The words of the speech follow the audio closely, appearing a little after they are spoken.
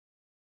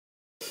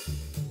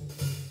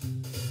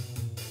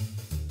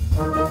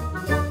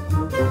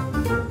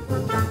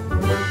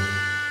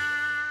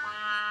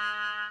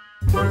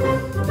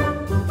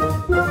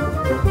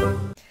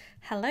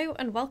Hello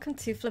and welcome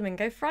to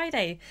Flamingo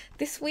Friday.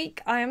 This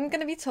week I am going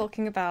to be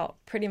talking about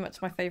pretty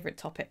much my favourite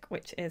topic,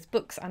 which is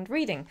books and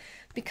reading,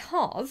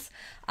 because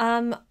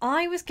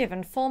I was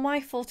given for my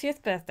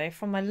 40th birthday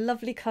from my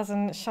lovely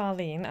cousin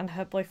Charlene and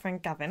her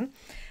boyfriend Gavin.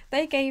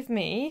 They gave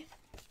me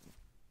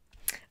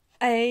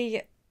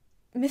a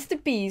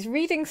Mr. B's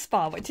reading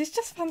spa, which is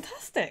just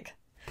fantastic.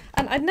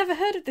 And I'd never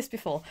heard of this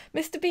before.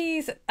 Mr.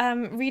 B's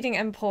Reading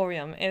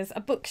Emporium is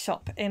a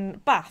bookshop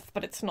in Bath,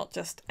 but it's not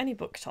just any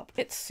bookshop.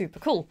 It's super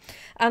cool.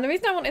 And the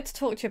reason I wanted to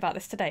talk to you about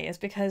this today is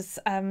because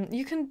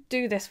you can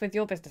do this with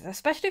your business,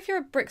 especially if you're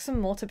a bricks and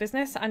mortar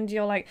business and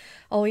you're like,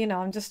 oh, you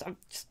know, I'm just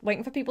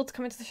waiting for people to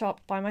come into the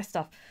shop, buy my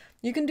stuff.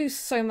 You can do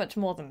so much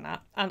more than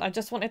that. And I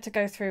just wanted to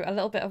go through a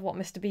little bit of what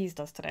Mr. B's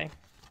does today.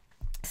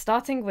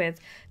 Starting with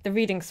the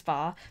reading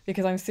spa,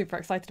 because I'm super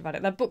excited about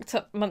it. They're booked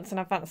up months in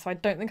advance, so I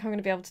don't think I'm going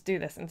to be able to do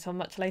this until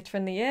much later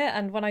in the year.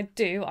 And when I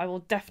do, I will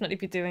definitely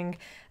be doing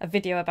a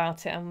video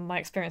about it and my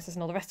experiences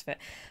and all the rest of it.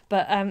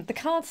 But the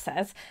card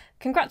says,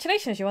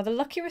 "Congratulations, you are the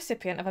lucky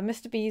recipient of a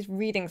Mr. B's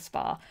reading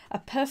spa, a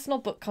personal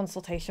book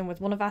consultation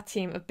with one of our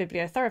team of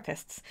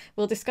bibliotherapists.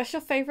 We'll discuss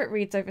your favourite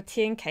reads over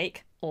tea and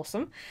cake."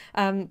 Awesome.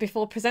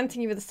 Before presenting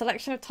you with a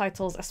selection of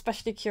titles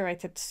especially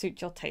curated to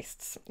suit your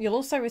tastes. You'll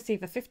also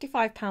receive a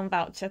 £55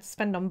 voucher to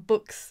spend on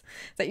books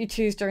that you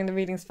choose during the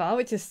reading spa,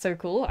 which is so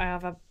cool. I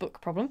have a book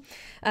problem.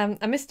 A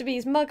Mr.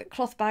 B's mug,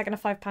 cloth bag and a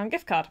 £5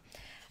 gift card.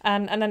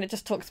 And then it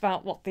just talks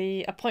about when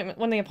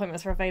the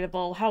appointments are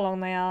available, how long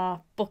they are,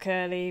 book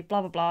early,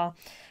 blah, blah, blah,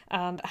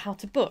 and how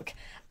to book.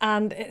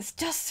 And it's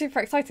just super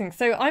exciting.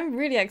 So I'm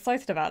really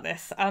excited about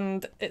this,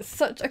 and it's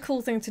such a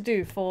cool thing to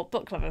do for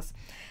book lovers.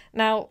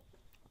 Now,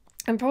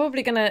 I'm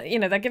probably going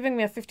to, they're giving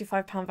me a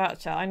 £55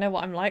 voucher. I know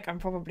what I'm like. I'm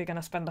probably going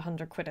to spend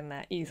 100 quid in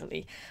there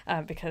easily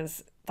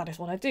because that is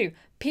what I do.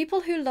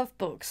 People who love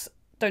books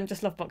don't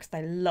just love books,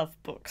 they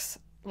love books.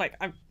 Like,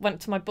 I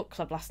went to my book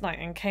club last night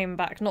and came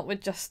back not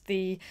with just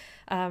the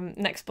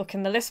next book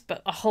in the list,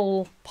 but a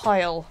whole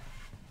pile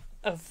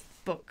of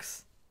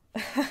books.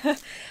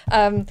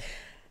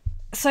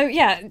 So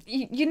yeah,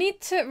 you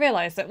need to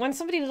realise that when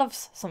somebody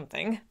loves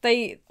something,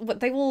 they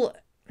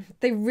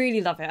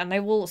really love it, and they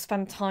will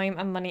spend time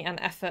and money and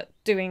effort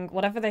doing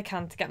whatever they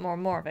can to get more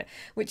and more of it.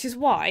 Which is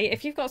why,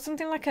 if you've got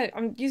something like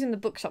I'm using the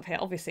bookshop here,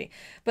 obviously,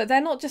 but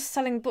they're not just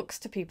selling books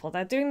to people,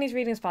 they're doing these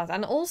reading spas,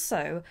 and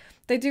also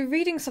they do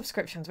reading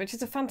subscriptions, which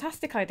is a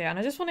fantastic idea. And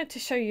I just wanted to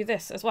show you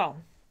this as well,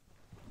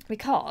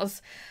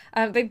 because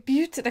they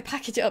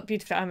package it up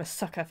beautifully. I'm a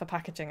sucker for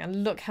packaging,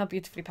 and look how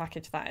beautifully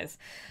packaged that is.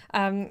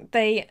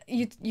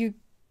 You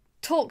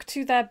talk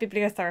to their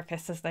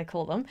bibliotherapist, as they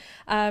call them,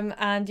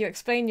 and you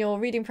explain your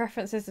reading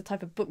preferences, the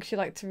type of books you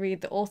like to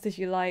read, the authors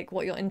you like,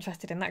 what you're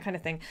interested in, that kind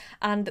of thing.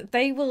 And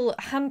they will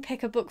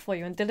handpick a book for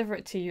you and deliver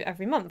it to you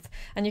every month.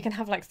 And you can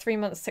have like 3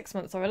 months, 6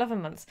 months or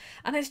 11 months.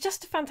 And it's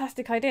just a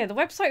fantastic idea. The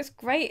website's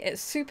great. It's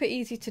super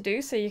easy to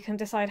do. So you can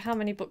decide how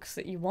many books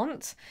that you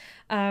want,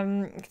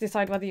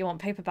 decide whether you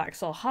want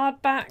paperbacks or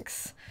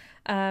hardbacks,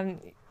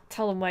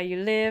 tell them where you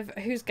live,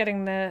 who's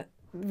getting the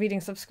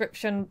reading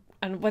subscription,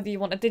 and whether you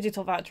want a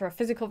digital voucher or a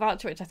physical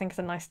voucher, which I think is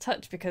a nice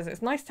touch, because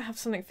it's nice to have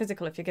something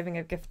physical if you're giving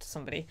a gift to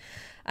somebody.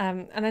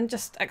 And then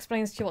just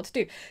explains to you what to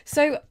do.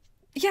 So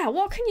yeah,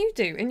 what can you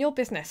do in your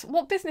business?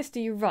 What business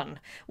do you run?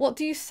 What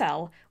do you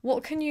sell?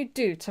 What can you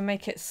do to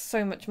make it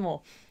so much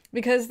more?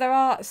 Because there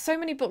are so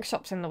many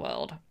bookshops in the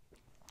world.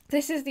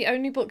 This is the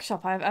only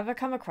bookshop I've ever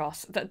come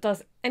across that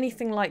does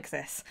anything like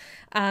this.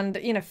 And,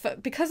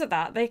 because of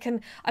that,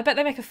 I bet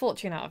they make a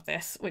fortune out of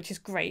this, which is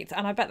great.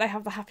 And I bet they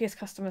have the happiest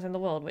customers in the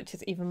world, which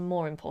is even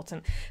more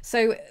important.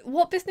 So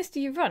what business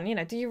do you run?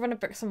 Do you run a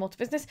bricks and mortar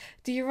business?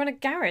 Do you run a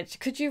garage?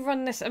 Could you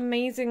run this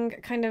amazing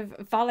kind of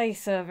valet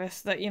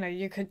service that,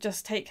 you could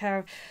just take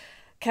care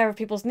of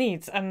people's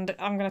needs? And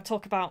I'm going to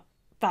talk about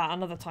that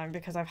another time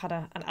because I've had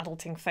an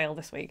adulting fail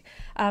this week.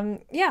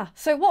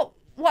 So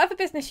whatever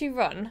business you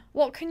run,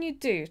 what can you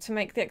do to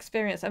make the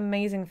experience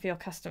amazing for your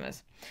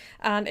customers?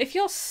 And if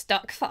you're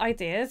stuck for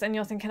ideas and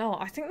you're thinking, oh,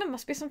 I think there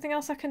must be something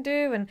else I can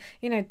do, and,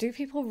 do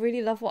people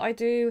really love what I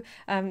do?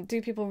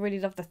 Do people really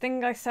love the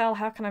thing I sell?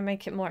 How can I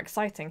make it more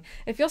exciting?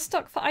 If you're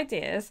stuck for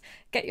ideas,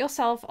 get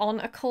yourself on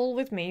a call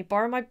with me,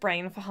 borrow my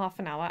brain for half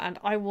an hour, and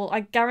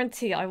I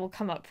guarantee I will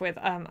come up with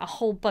a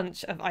whole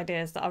bunch of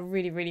ideas that are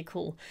really, really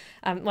cool.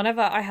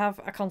 Whenever I have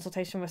a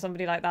consultation with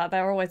somebody like that,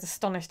 they're always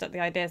astonished at the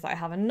ideas that I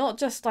have, and not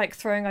just like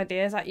throwing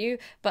ideas at you,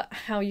 but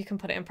how you can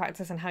put it in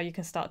practice and how you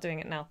can start doing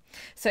it now.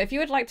 So if you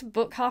would like to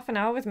book half an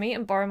hour with me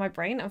and borrow my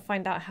brain and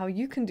find out how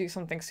you can do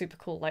something super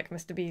cool like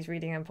Mr. B's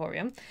Reading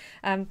Emporium,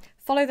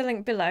 follow the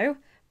link below,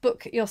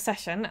 book your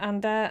session,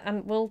 and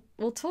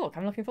we'll talk.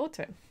 I'm looking forward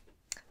to it.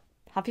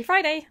 Happy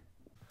Friday!